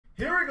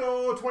Here we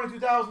go,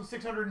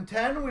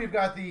 22,610. We've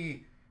got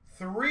the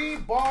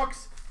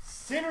 3-box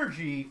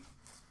Synergy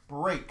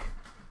break.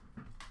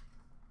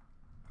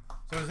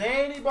 So does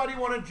anybody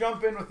want to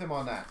jump in with him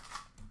on that?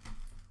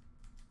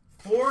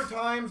 4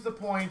 times the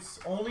points,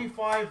 only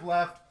 5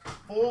 left,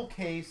 full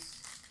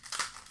case.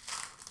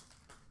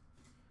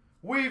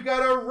 We've got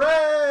a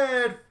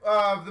red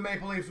of the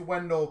Maple Leafs,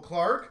 Wendell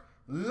Clark.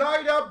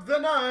 Light up the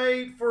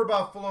night for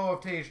Buffalo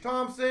of Tage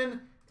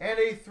Thompson. And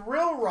a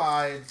thrill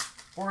ride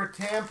for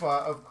Tampa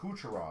of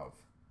Kucherov.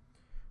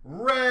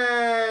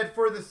 Red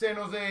for the San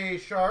Jose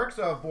Sharks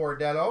of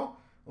Bordello.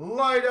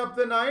 Light up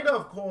the night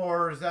of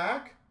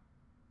Korzak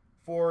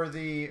for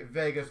the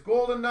Vegas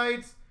Golden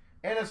Knights.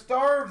 And a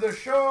star of the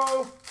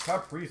show,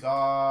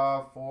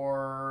 Kaprizov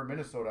for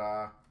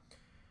Minnesota.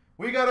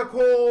 We got a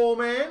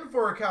Coleman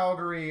for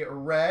Calgary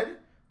Red.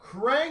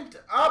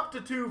 Cranked up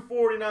to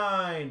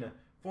 249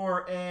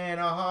 for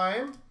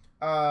Anaheim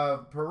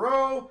of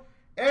Perot.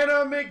 And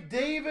a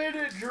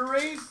McDavid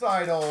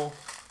Draisaitl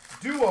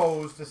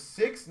duos to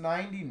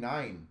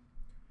 699.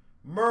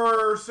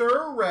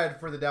 Mercer Red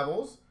for the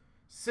Devils.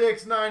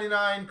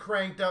 699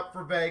 cranked up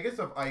for Vegas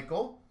of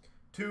Eichel.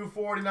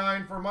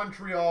 249 for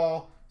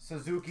Montreal,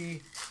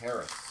 Suzuki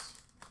Harris.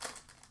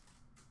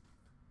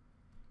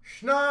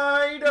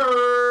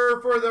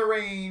 Schneider for the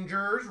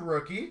Rangers,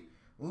 rookie.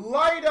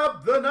 Light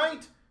up the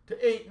night to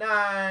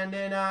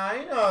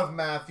 899 of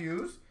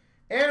Matthews.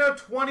 And a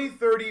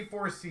 2030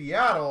 for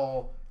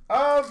Seattle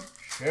of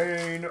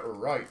Shane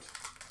Wright.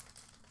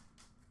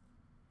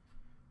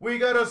 We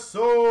got a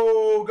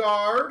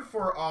Sogard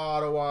for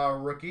Ottawa,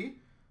 rookie.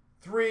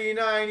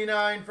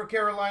 399 for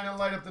Carolina,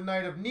 light up the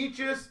night of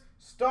Nietzsche.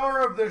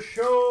 Star of the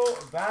show,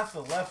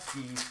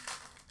 Vasilevsky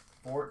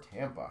for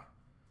Tampa.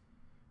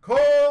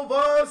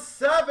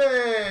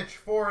 Kovacevic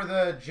for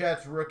the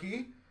Jets,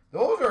 rookie.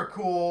 Those are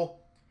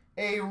cool.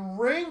 A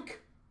Rink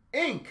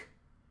Inc.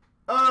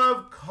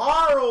 of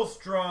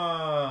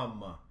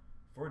Karlstrom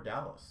for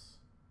Dallas.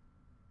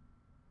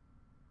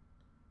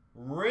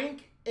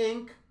 Rink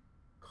Inc.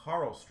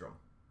 Karlstrom.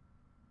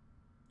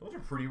 Those are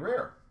pretty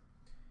rare.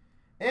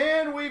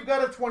 And we've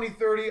got a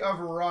 2030 of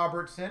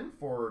Robertson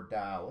for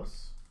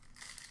Dallas.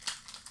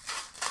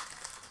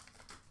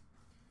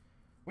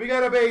 We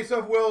got a base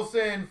of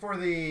Wilson for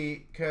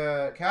the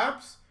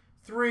Caps.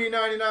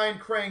 399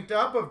 cranked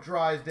up of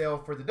Drysdale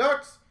for the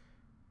Ducks.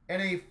 And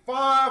a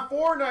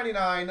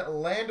 499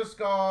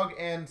 Landeskog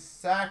and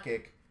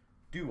Sakic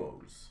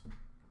duos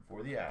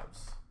for the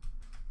Avs.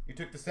 You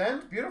took the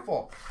send?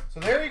 Beautiful.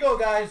 So there you go,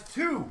 guys.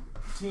 2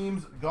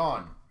 teams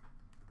gone.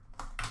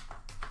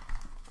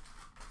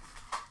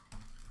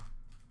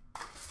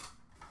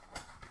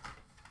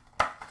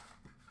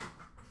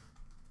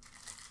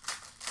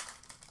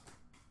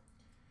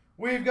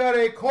 We've got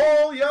a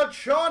Cole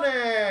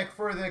Yachonek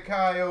for the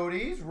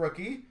Coyotes,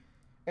 rookie.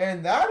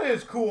 And that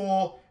is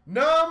cool.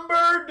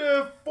 Number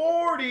to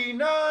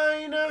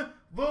 49,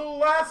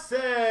 Vlasic.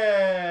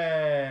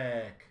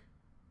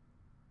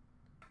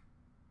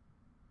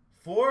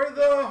 For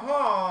the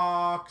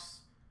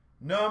Hawks,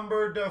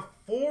 number to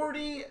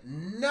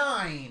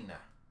 49.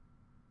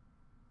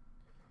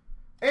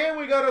 And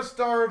we got a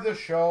star of the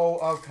show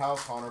of Kyle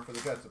Connor for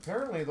the Jets.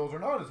 Apparently, those are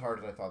not as hard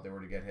as I thought they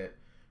were to get hit.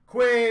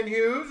 Quinn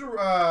Hughes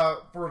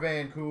for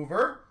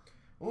Vancouver.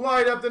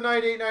 Light up the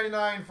night,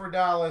 899 for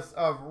Dallas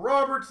of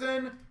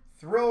Robertson.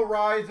 Thrill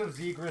Rise of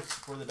Zegras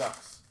for the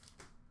Ducks.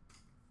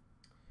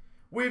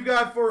 We've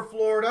got for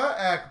Florida,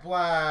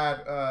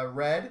 Ekblad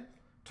Red.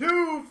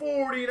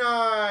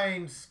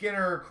 249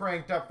 Skinner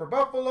cranked up for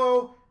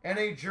Buffalo. And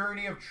a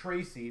Journey of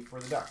Tracy for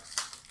the Ducks.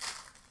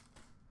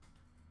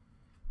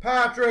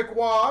 Patrick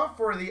Waugh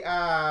for the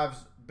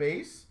Avs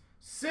base.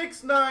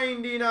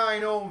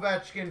 699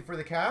 Ovechkin for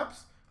the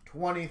Caps.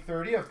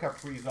 2030 of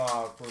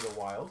Kaprizov for the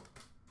Wild.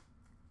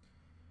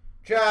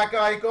 Jack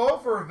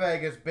Eichel for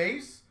Vegas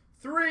base.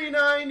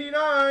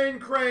 399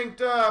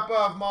 cranked up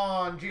of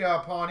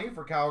Mangiapane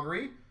for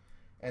Calgary.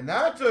 And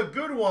that's a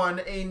good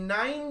one. A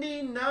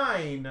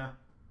 99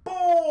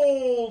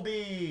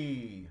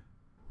 Boldy.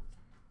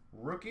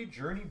 Rookie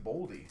Journey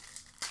Boldy.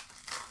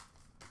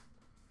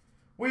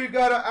 We've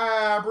got an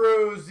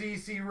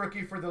Abruzzese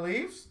rookie for the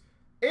Leafs.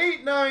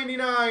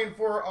 899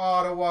 for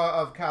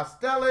Ottawa of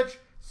Kastelich.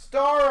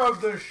 Star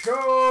of the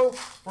show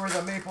for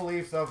the Maple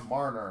Leafs of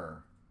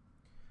Marner.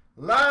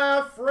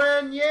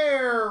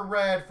 Lafreniere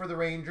red for the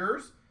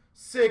Rangers.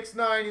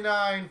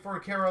 699 for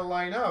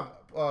Carolina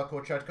of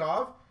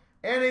Kochetkov.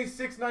 And a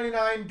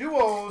 699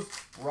 duos,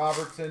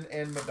 Robertson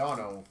and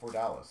Madonna for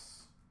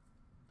Dallas.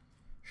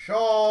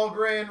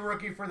 Shalgren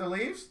rookie for the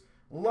Leafs.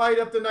 Light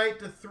up the night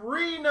to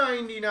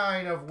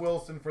 399 of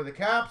Wilson for the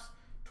Caps.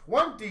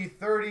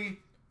 2030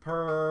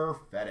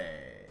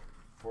 Perfetti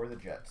for the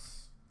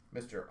Jets.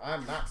 Mister,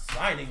 I'm not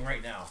signing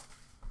right now.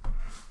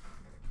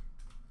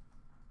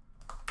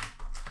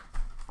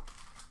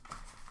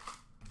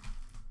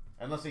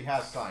 Unless he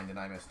has signed and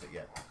I missed it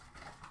yet.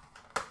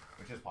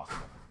 Which is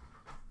possible.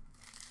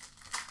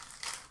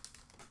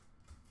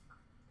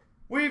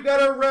 We've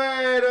got a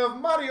red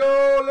of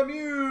Mario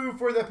Lemieux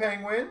for the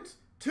Penguins.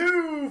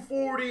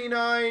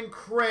 249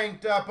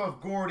 cranked up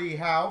of Gordie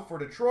Howe for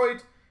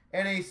Detroit,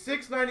 and a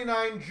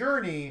 699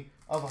 Journey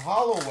of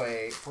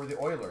Holloway for the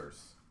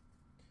Oilers.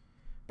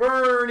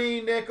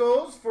 Bernie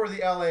Nichols for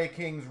the LA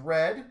Kings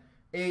red,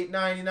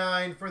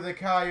 899 for the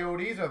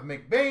Coyotes of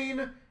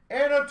McBain,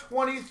 and a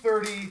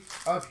 2030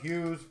 of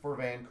Hughes for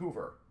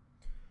Vancouver.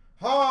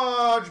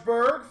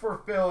 Hodgeberg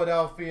for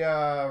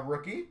Philadelphia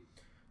rookie,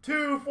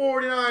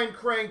 249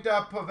 cranked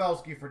up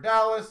Pavelski for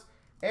Dallas,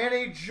 and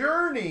a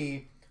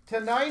Journey to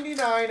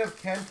 99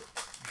 of Kent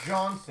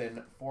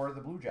Johnson for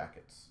the Blue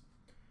Jackets.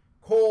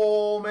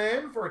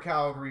 Coleman for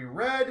Calgary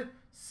red,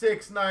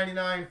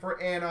 699 for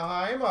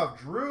Anaheim of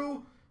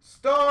Drew,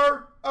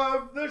 star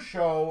of the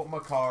show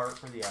Makar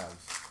for the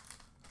Avs.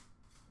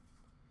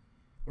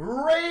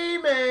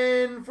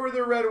 Raymond for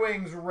the Red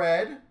Wings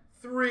red,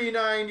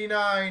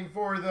 399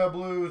 for the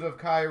Blues of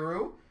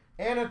Kyrou,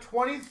 and a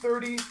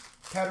 2030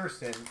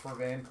 Pettersson for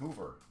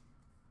Vancouver.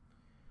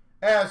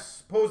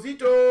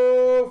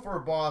 Esposito for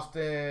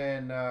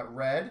Boston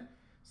red,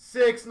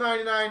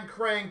 699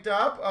 cranked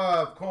up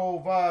of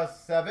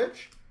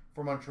Kovacevic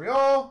for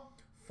Montreal,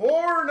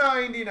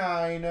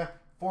 499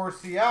 for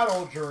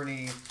Seattle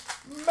Journey,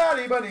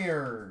 Matty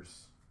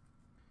Beniers.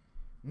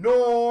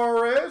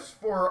 Norris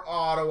for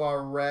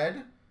Ottawa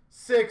red,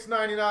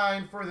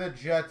 699 for the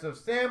Jets of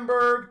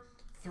Sandberg,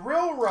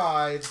 Thrill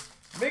Rides,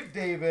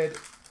 McDavid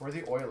for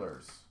the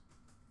Oilers.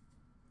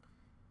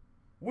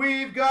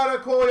 We've got a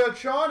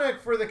Kolyachonok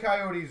for the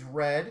Coyotes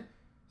red.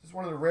 This is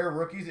one of the rare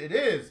rookies. It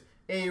is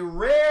a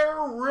rare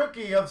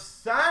rookie of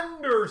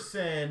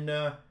Sanderson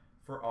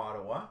for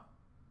Ottawa.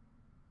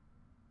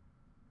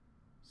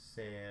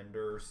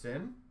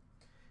 Sanderson.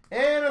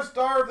 And a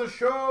star of the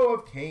show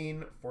of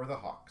Kane for the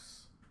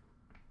Hawks.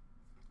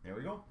 There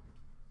we go.